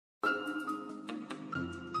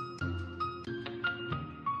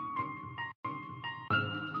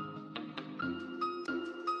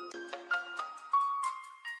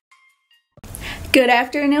Good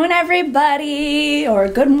afternoon, everybody, or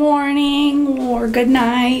good morning, or good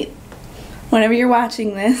night, whenever you're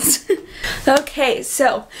watching this. Okay,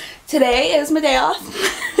 so today is my day off,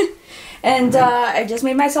 and I just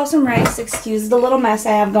made myself some rice. Excuse the little mess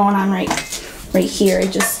I have going on right here. I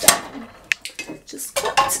just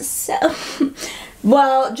cooked. So,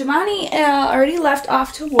 well, Giovanni already left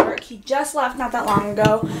off to work. He just left not that long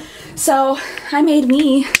ago, so I made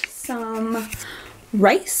me some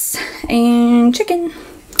rice and chicken.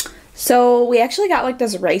 So we actually got like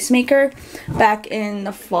this rice maker back in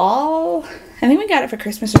the fall. I think we got it for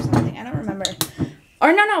Christmas or something. I don't remember.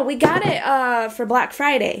 Or no, we got it for Black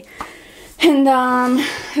Friday. And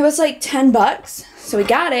it was like 10 bucks. So we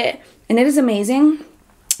got it, and it is amazing.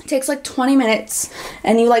 It takes like 20 minutes,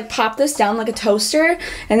 and you like pop this down like a toaster,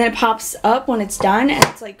 and then it pops up when it's done, and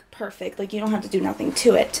it's like perfect. Like you don't have to do nothing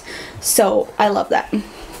to it. So I love that.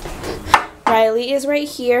 Riley is right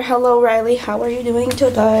here. Hello, Riley. How are you doing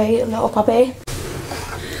today, little puppy?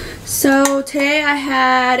 So today I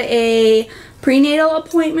had a prenatal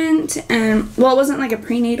appointment, and well, it wasn't like a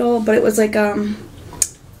prenatal, but it was like a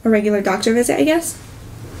regular doctor visit, I guess.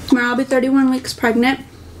 Tomorrow I'll be 31 weeks pregnant,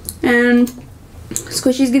 and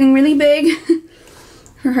Squishy's getting really big.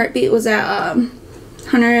 Her heartbeat was at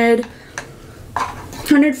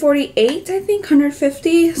 148, I think,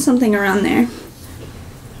 150, something around there.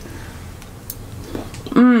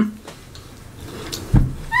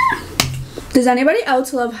 Does anybody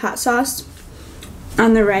else love hot sauce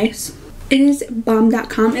on the rice? It is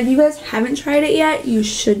bomb.com. If you guys haven't tried it yet, you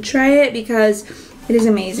should try it because it is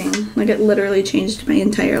amazing. Like, it literally changed my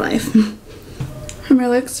entire life. I'm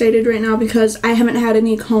really excited right now because I haven't had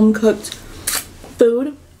any home cooked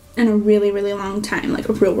food in a really, really long time. Like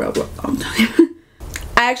a real long time.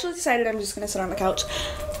 I actually decided I'm just gonna sit on the couch.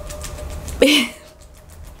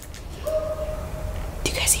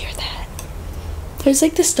 There's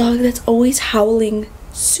like this dog that's always howling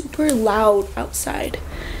super loud outside.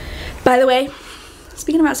 By the way,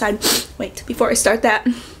 speaking of outside, wait, before I start that,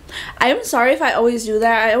 I am sorry if I always do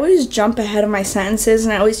that. I always jump ahead of my sentences,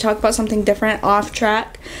 and I always talk about something different off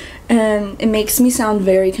track, and it makes me sound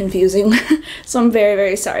very confusing. So I'm very,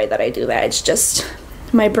 very sorry that I do that. It's just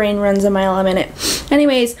my brain runs a mile a minute.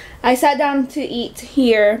 Anyways, I sat down to eat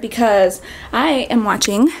here because I am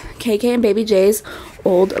watching KK and Baby J's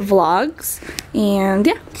old vlogs, and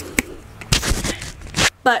yeah.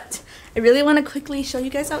 But I really want to quickly show you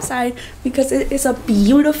guys outside because it is a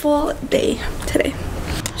beautiful day today.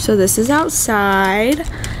 So this is outside.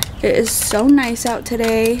 It is so nice out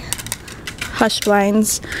today. Hush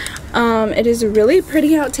blinds. It is really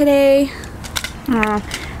pretty out today.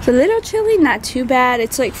 It's a little chilly, not too bad.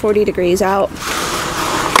 It's like 40 degrees out.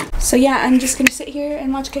 So yeah, I'm just gonna sit here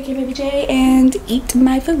and watch KK Baby J and eat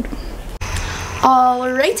my food.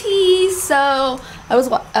 Alrighty, so I was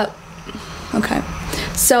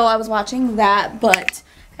so I was watching that, but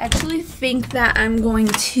I actually think that I'm going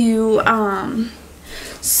to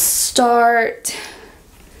start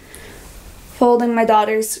folding my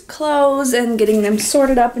daughter's clothes and getting them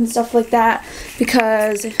sorted up and stuff like that,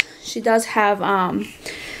 because she does have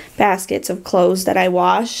baskets of clothes that I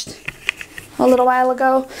washed a little while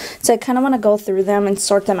ago, so I kind of want to go through them and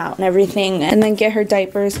sort them out and everything, and then get her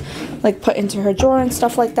diapers like put into her drawer and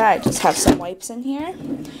stuff like that. I just have some wipes in here,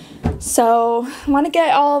 so I want to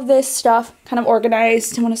get all of this stuff kind of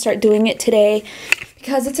organized. I want to start doing it today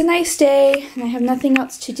because it's a nice day and I have nothing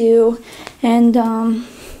else to do, and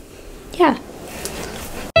yeah.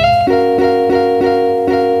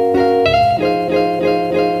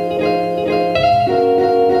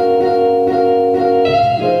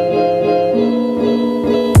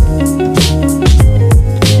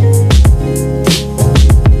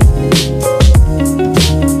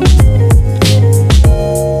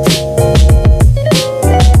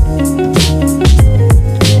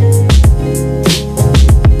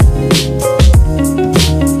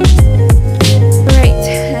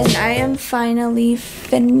 Finally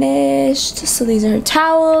finished. So these are her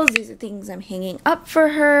towels. These are things I'm hanging up for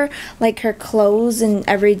her, like her clothes and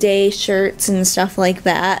everyday shirts and stuff like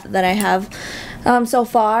that I have so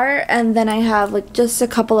far. And then I have like just a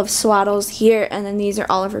couple of swaddles here, and then these are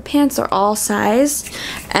all of her pants. They're all sized,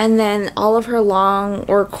 and then all of her long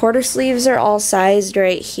or quarter sleeves are all sized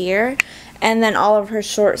right here. And then all of her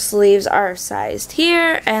short sleeves are sized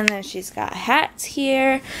here. And then she's got hats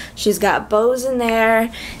here. She's got bows in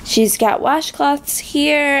there. She's got washcloths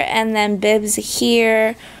here. And then bibs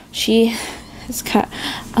here. She has got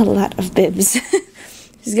a lot of bibs.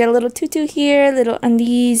 She's got a little tutu here, little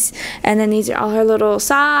undies. And then these are all her little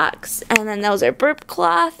socks. And then those are burp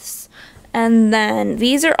cloths. And then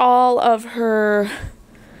these are all of her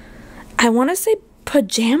I want to say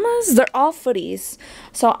pajamas. They're all footies.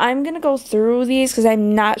 So I'm going to go through these because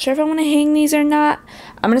I'm not sure if I want to hang these or not.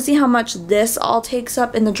 I'm going to see how much this all takes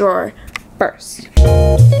up in the drawer first.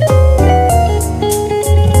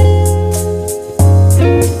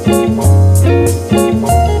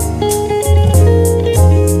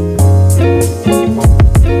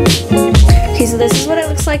 Okay, so this is what it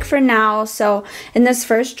looks like for now. So in this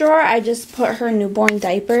first drawer, I just put her newborn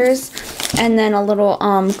diapers and then a little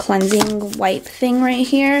cleansing wipe thing right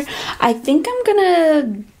here. I think I'm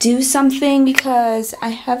gonna do something because I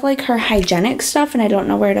have like her hygienic stuff and I don't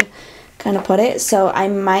know where to kind of put it. So I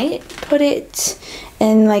might put it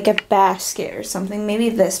in like a basket or something, maybe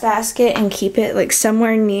this basket, and keep it like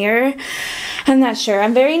somewhere near. I'm not sure.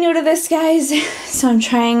 I'm very new to this, guys, so I'm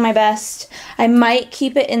trying my best. I might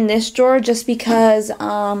keep it in this drawer just because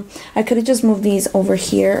I could have just moved these over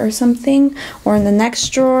here or something, or in the next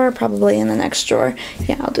drawer, probably in the next drawer.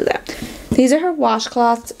 Yeah, I'll do that. These are her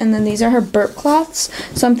washcloths, and then these are her burp cloths.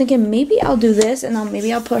 So I'm thinking maybe I'll do this, and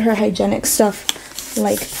maybe I'll put her hygienic stuff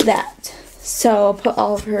like that. So I'll put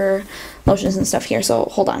all of her lotions and stuff here, so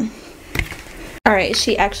hold on. Alright,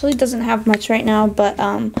 she actually doesn't have much right now, but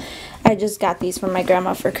I just got these from my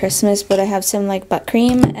grandma for Christmas, but I have some like butt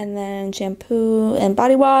cream, and then shampoo and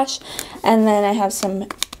body wash, and then I have some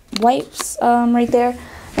wipes right there,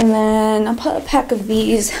 and then I'll put a pack of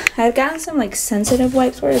these. I've gotten some like sensitive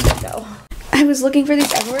wipes. Where did they go? I was looking for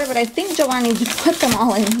these everywhere, but I think Giovanni put them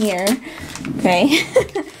all in here. Okay.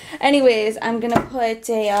 Anyways, I'm gonna put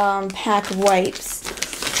a pack of wipes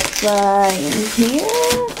right in here,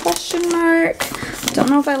 question mark.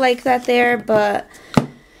 Don't know if I like that there, but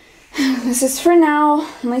this is for now,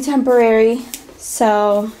 only temporary.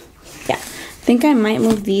 So yeah, I think I might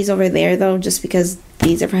move these over there though, just because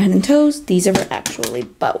these are for head and toes, these are for actually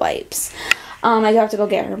butt wipes. I do have to go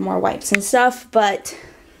get her more wipes and stuff, but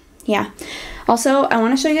yeah. Also, I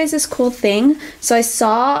want to show you guys this cool thing. So I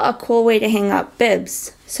saw a cool way to hang up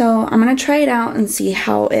bibs. So I'm going to try it out and see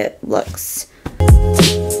how it looks.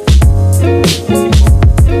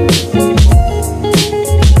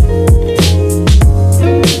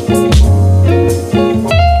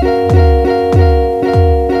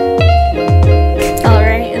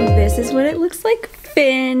 Alright, and this is what it looks like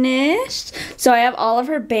finished. So I have all of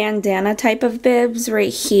her bandana type of bibs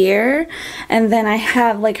right here, and then I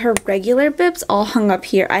have like her regular bibs all hung up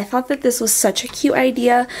here. I thought that this was such a cute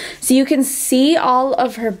idea, so you can see all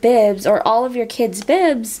of her bibs or all of your kids'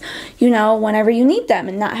 bibs, you know, whenever you need them,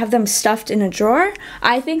 and not have them stuffed in a drawer.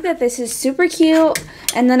 I think that this is super cute.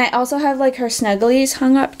 And then I also have like her snugglies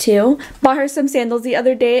hung up too. Bought her some sandals the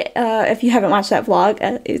other day. If you haven't watched that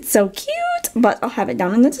vlog, it's so cute, but I'll have it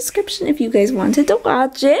down in the description if you guys wanted to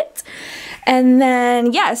watch it. And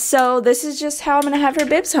then, yeah, so this is just how I'm going to have her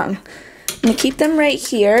bibs hung. I'm going to keep them right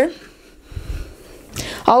here.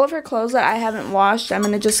 All of her clothes that I haven't washed, I'm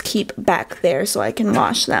going to just keep back there so I can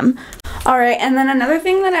wash them. Alright, and then another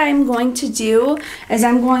thing that I'm going to do is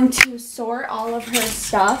I'm going to sort all of her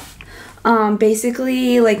stuff.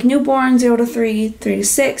 Basically, like newborn, 0 to 3, 3 to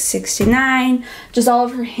 6, 6 to 9, just all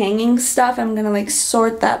of her hanging stuff. I'm going to like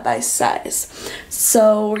sort that by size.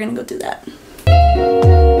 So we're going to go do that.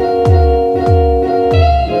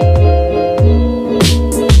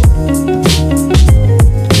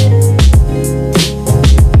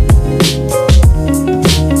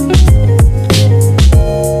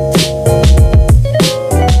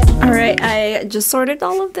 Just sorted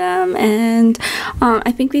all of them, and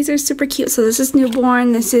I think these are super cute. So this is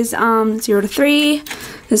newborn, this is 0 to 3,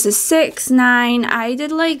 this is 6, 9. I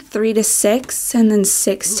did like 3 to 6 and then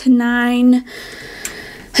 6 to 9,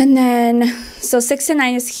 and then so 6 to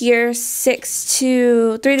 9 is here, 3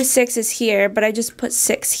 to 6 is here, but I just put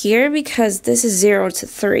 6 here because this is 0 to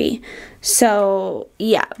 3. So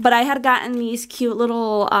yeah, but I had gotten these cute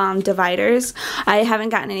little dividers. I haven't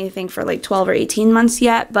gotten anything for like 12 or 18 months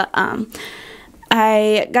yet, but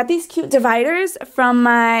I got these cute dividers from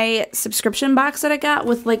my subscription box that I got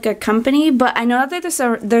with like a company, but I know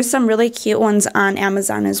that there's some really cute ones on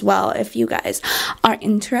Amazon as well. If you guys are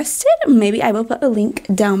interested, maybe I will put a link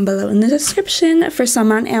down below in the description for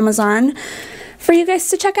some on Amazon for you guys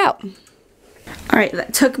to check out. Alright,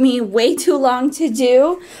 that took me way too long to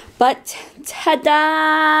do, but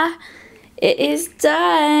ta-da! It is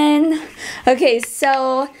done! Okay,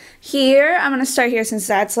 so here, I'm going to start here since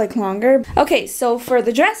that's like longer. Okay, so for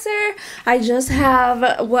the dresser, I just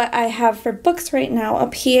have what I have for books right now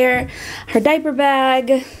up here. Her diaper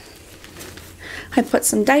bag. I put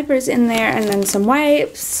some diapers in there and then some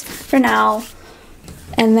wipes for now.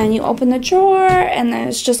 And then you open the drawer and then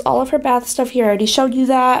it's just all of her bath stuff here. I already showed you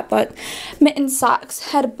that, but mittens,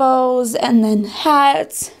 socks, head bows, and then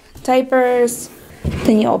hats. diapers.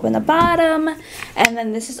 Then you open the bottom, and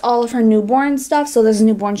then this is all of her newborn stuff. So there's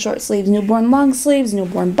newborn short sleeves, newborn long sleeves,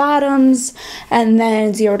 newborn bottoms, and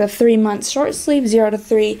then 0 to 3 months short sleeves, 0 to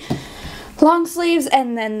 3 long sleeves,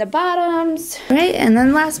 and then the bottoms. Right, and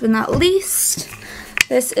then last but not least,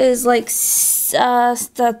 this is like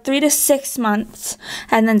the 3 to 6 months,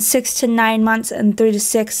 and then 6 to 9 months, and 3 to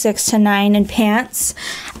 6, 6 to 9 in pants,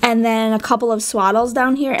 and then a couple of swaddles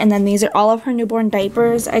down here, and then these are all of her newborn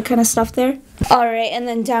diapers I kind of stuffed there. Alright, and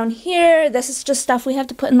then down here, this is just stuff we have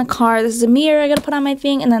to put in the car. This is a mirror I gotta put on my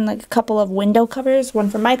thing, and then like a couple of window covers, one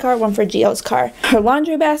for my car, one for Gio's car. Her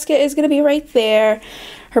laundry basket is gonna be right there.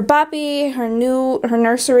 Her boppy, her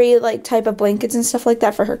nursery like type of blankets and stuff like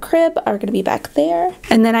that for her crib are gonna be back there.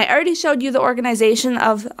 And then I already showed you the organization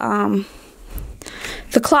of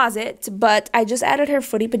the closet, but I just added her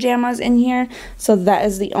footy pajamas in here, so that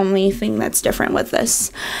is the only thing that's different with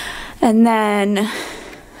this. And then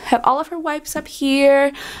have all of her wipes up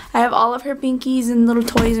here. I have all of her binkies and little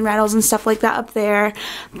toys and rattles and stuff like that up there.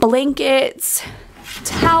 Blankets,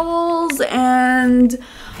 towels, and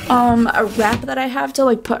a wrap that I have to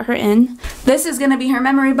like put her in. This is gonna be her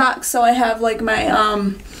memory box, so I have like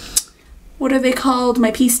my what are they called? My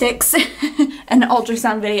pee sticks and an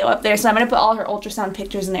ultrasound video up there. So I'm gonna put all her ultrasound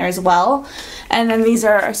pictures in there as well. And then these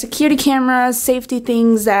are our security cameras, safety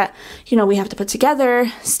things that, you know, we have to put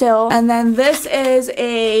together still. And then this is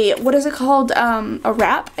a, what is it called? A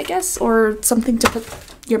wrap, I guess, or something to put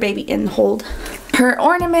your baby in, hold. Her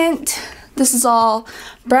ornament. This is all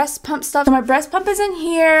breast pump stuff. So my breast pump is in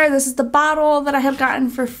here. This is the bottle that I have gotten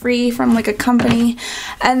for free from like a company.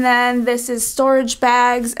 And then this is storage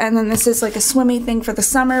bags. And then this is like a swimmy thing for the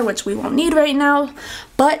summer, which we won't need right now.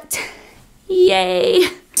 But yay.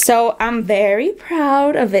 So I'm very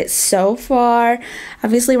proud of it so far.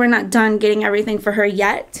 Obviously we're not done getting everything for her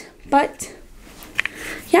yet. But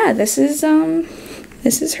yeah, this is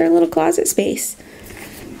her little closet space.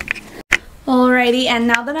 Alrighty, and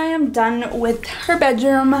now that I am done with her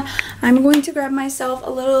bedroom, I'm going to grab myself a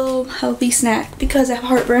little healthy snack because I have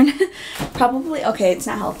heartburn. Probably, okay, it's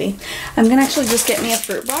not healthy. I'm gonna actually just get me a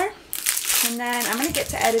fruit bar, and then I'm gonna get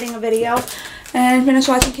to editing a video and finish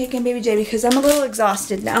watching Cake and Baby J because I'm a little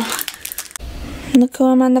exhausted now. Look who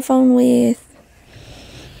I'm on the phone with.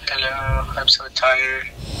 Hello, I'm so tired.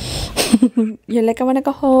 You're like, I wanna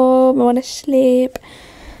go home, I wanna sleep.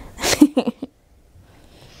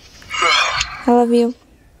 I love you.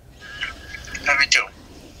 Love you too.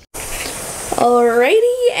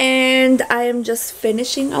 Alrighty, and I am just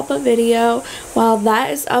finishing up a video. While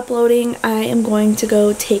that is uploading, I am going to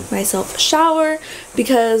go take myself a shower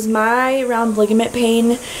because my round ligament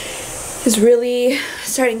pain is really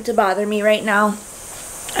starting to bother me right now,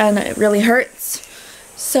 and it really hurts.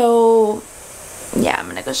 So yeah, I'm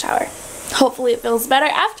gonna go shower. Hopefully it feels better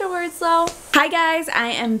afterwards though. Hi guys, I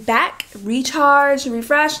am back, recharged,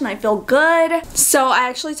 refreshed, and I feel good. So I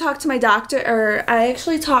actually talked to my doctor, or I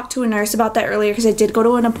actually talked to a nurse about that earlier because I did go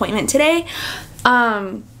to an appointment today.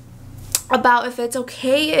 About if it's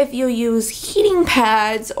okay if you use heating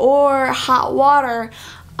pads or hot water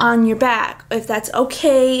on your back, if that's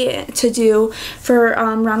okay to do for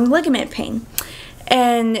round ligament pain.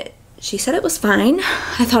 And she said it was fine.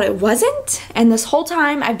 I thought it wasn't. And this whole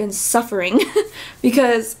time I've been suffering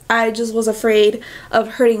because I just was afraid of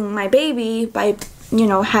hurting my baby by, you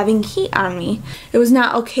know, having heat on me. It was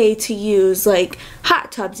not okay to use like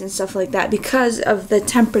hot tubs and stuff like that because of the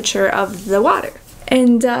temperature of the water.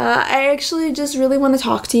 And I actually just really want to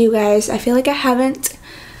talk to you guys. I feel like I haven't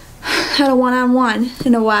had a one-on-one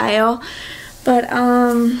in a while. But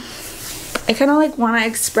I kind of like want to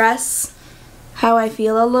express how I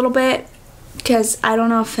feel a little bit because I don't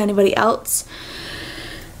know if anybody else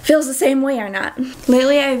feels the same way or not.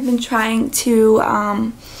 Lately I've been trying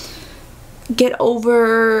to get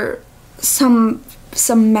over some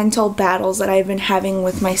mental battles that I've been having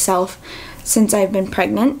with myself since I've been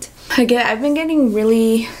pregnant. I've been getting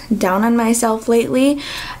really down on myself lately,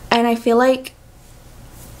 and I feel like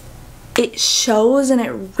it shows and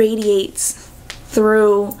it radiates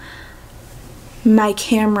through my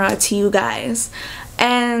camera to you guys.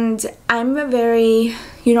 And I'm a very,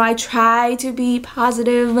 you know, I try to be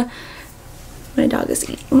positive. My dog is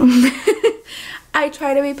eating. I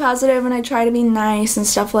try to be positive and I try to be nice and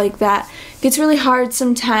stuff like that. It gets really hard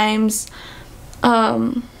sometimes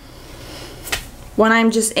when I'm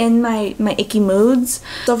just in my icky moods.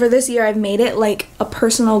 So for this year I've made it like a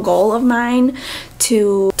personal goal of mine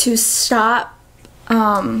to stop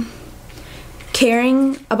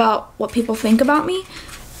caring about what people think about me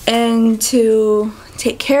and to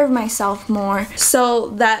take care of myself more. So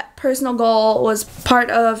that personal goal was part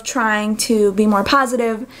of trying to be more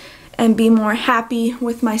positive and be more happy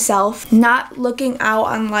with myself, not looking out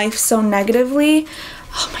on life so negatively.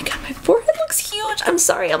 Oh my god, my forehead looks huge. I'm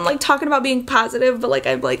sorry, I'm like talking about being positive, but like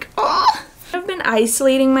I'm like, oh. I've been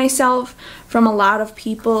isolating myself from a lot of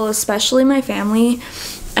people, especially my family,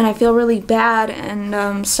 and I feel really bad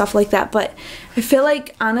and stuff like that. But I feel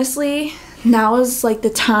like honestly now is like the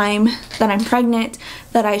time that I'm pregnant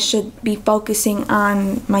that I should be focusing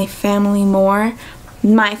on my family more,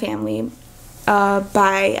 my family,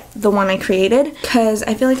 by the one I created, because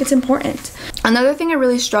I feel like it's important. Another thing I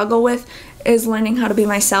really struggle with is learning how to be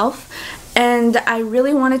myself, and I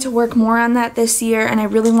really wanted to work more on that this year, and I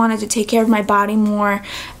really wanted to take care of my body more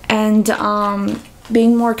and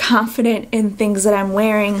being more confident in things that I'm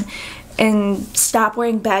wearing and stop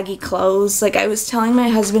wearing baggy clothes. Like I was telling my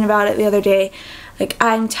husband about it the other day, like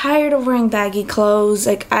I'm tired of wearing baggy clothes.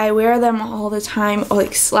 Like I wear them all the time,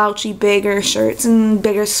 like slouchy bigger shirts and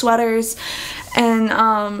bigger sweaters,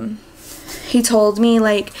 and he told me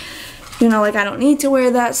like, you know, like I don't need to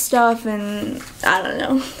wear that stuff, and I don't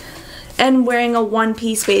know. And wearing a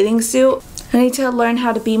one-piece bathing suit, I need to learn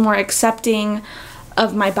how to be more accepting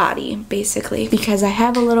of my body, basically, because I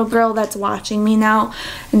have a little girl that's watching me now,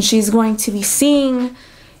 and she's going to be seeing,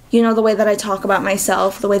 you know, the way that I talk about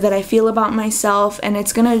myself, the way that I feel about myself, and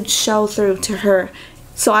it's gonna show through to her.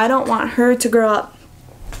 So I don't want her to grow up,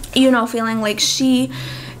 you know, feeling like she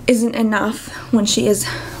isn't enough when she is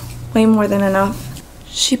way more than enough.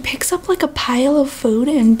 She picks up like a pile of food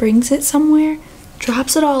and brings it somewhere,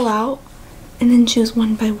 drops it all out, and then chews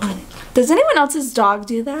one by one. Does anyone else's dog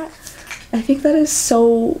do that? I think that is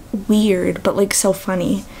so weird, but like so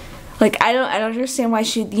funny. Like I don't understand why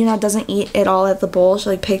she, you know, doesn't eat it all at the bowl. She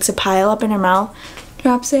like picks a pile up in her mouth,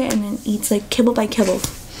 drops it, and then eats like kibble by kibble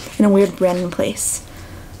in a weird random place.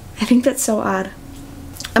 I think that's so odd.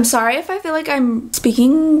 I'm sorry if I feel like I'm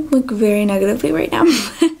speaking like very negatively right now.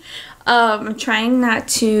 I'm trying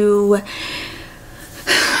to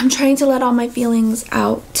let all my feelings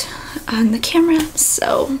out on the camera,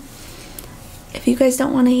 so if you guys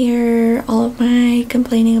don't want to hear all of my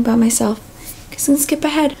complaining about myself, you guys can skip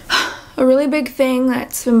ahead. A really big thing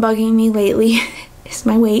that's been bugging me lately is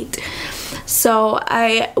my weight. So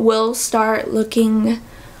I will start looking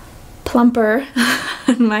plumper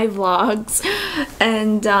in my vlogs,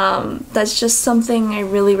 and that's just something I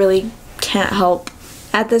really can't help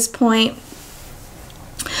at this point.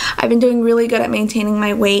 I've been doing really good at maintaining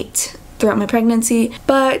my weight throughout my pregnancy,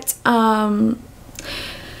 but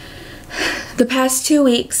the past 2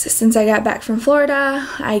 weeks since I got back from Florida,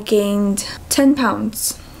 I gained 10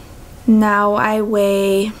 pounds. Now I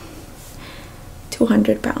weigh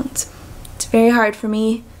 200 pounds. It's very hard for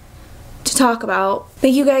me to talk about.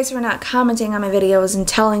 Thank you guys for not commenting on my videos and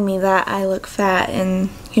telling me that I look fat and,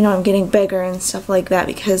 you know, I'm getting bigger and stuff like that,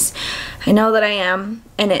 because I know that I am,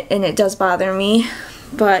 and it does bother me,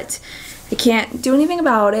 but I can't do anything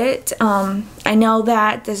about it. I know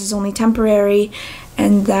that this is only temporary,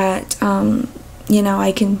 and that you know,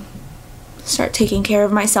 I can start taking care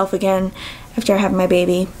of myself again after I have my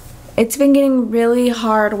baby. It's been getting really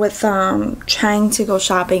hard with trying to go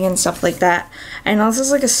shopping and stuff like that. I know this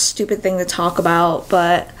is like a stupid thing to talk about,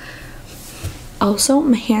 but also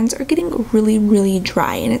my hands are getting really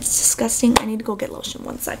dry and it's disgusting. I need to go get lotion.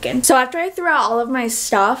 1 second. So after I threw out all of my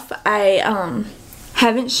stuff, I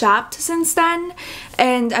haven't shopped since then,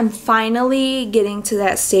 and I'm finally getting to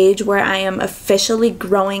that stage where I am officially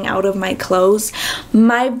growing out of my clothes.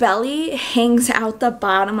 My belly hangs out the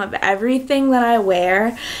bottom of everything that I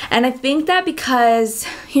wear, and I think that because,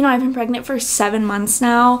 you know, I've been pregnant for 7 months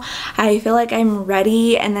now, I feel like I'm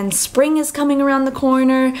ready, and then spring is coming around the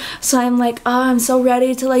corner, so I'm like, oh, I'm so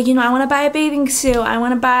ready to, like, you know, I want to buy a bathing suit, I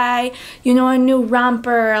want to buy, you know, a new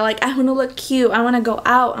romper, like, I want to look cute, I want to go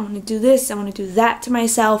out, I want to do this, I want to do that to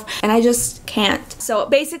myself, and I just can't. So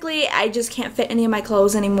basically I just can't fit any of my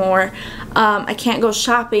clothes anymore. I can't go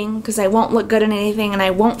shopping because I won't look good in anything, and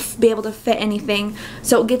I won't be able to fit anything,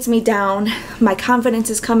 so it gets me down. My confidence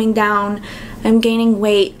is coming down. I'm gaining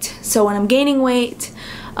weight, so when I'm gaining weight,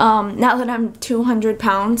 now that I'm 200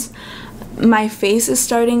 pounds, my face is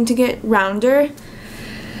starting to get rounder,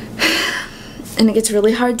 and it gets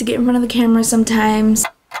really hard to get in front of the camera sometimes.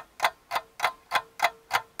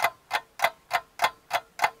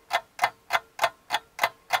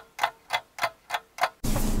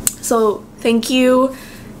 So thank you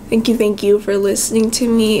for listening to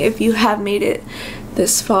me if you have made it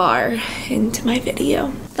this far into my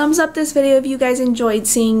video. Thumbs up this video if you guys enjoyed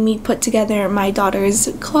seeing me put together my daughter's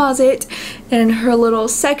closet and her little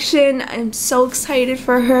section. I'm so excited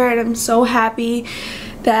for her, and I'm so happy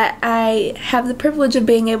that I have the privilege of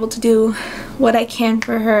being able to do what I can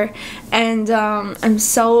for her, and I'm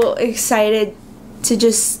so excited to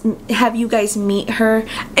just have you guys meet her.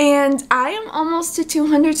 And I am almost to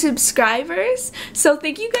 200 subscribers, so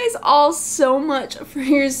thank you guys all so much for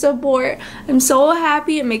your support. I'm so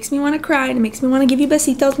happy. It makes me want to cry and it makes me want to give you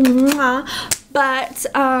besitos. But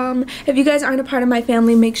if you guys aren't a part of my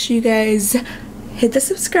family, make sure you guys hit the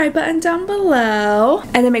subscribe button down below,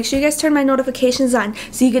 and then make sure you guys turn my notifications on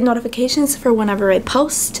so you get notifications for whenever I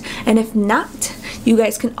post. And if not, you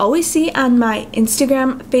guys can always see on my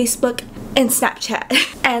Instagram, Facebook, and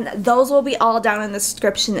Snapchat, and those will be all down in the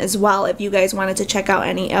description as well if you guys wanted to check out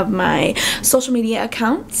any of my social media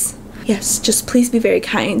accounts. Yes, just please be very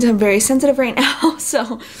kind. I'm very sensitive right now,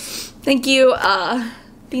 so thank you.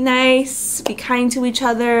 Be nice, be kind to each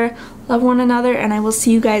other, love one another, and I will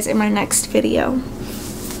see you guys in my next video.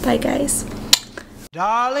 Bye guys.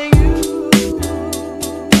 Darling,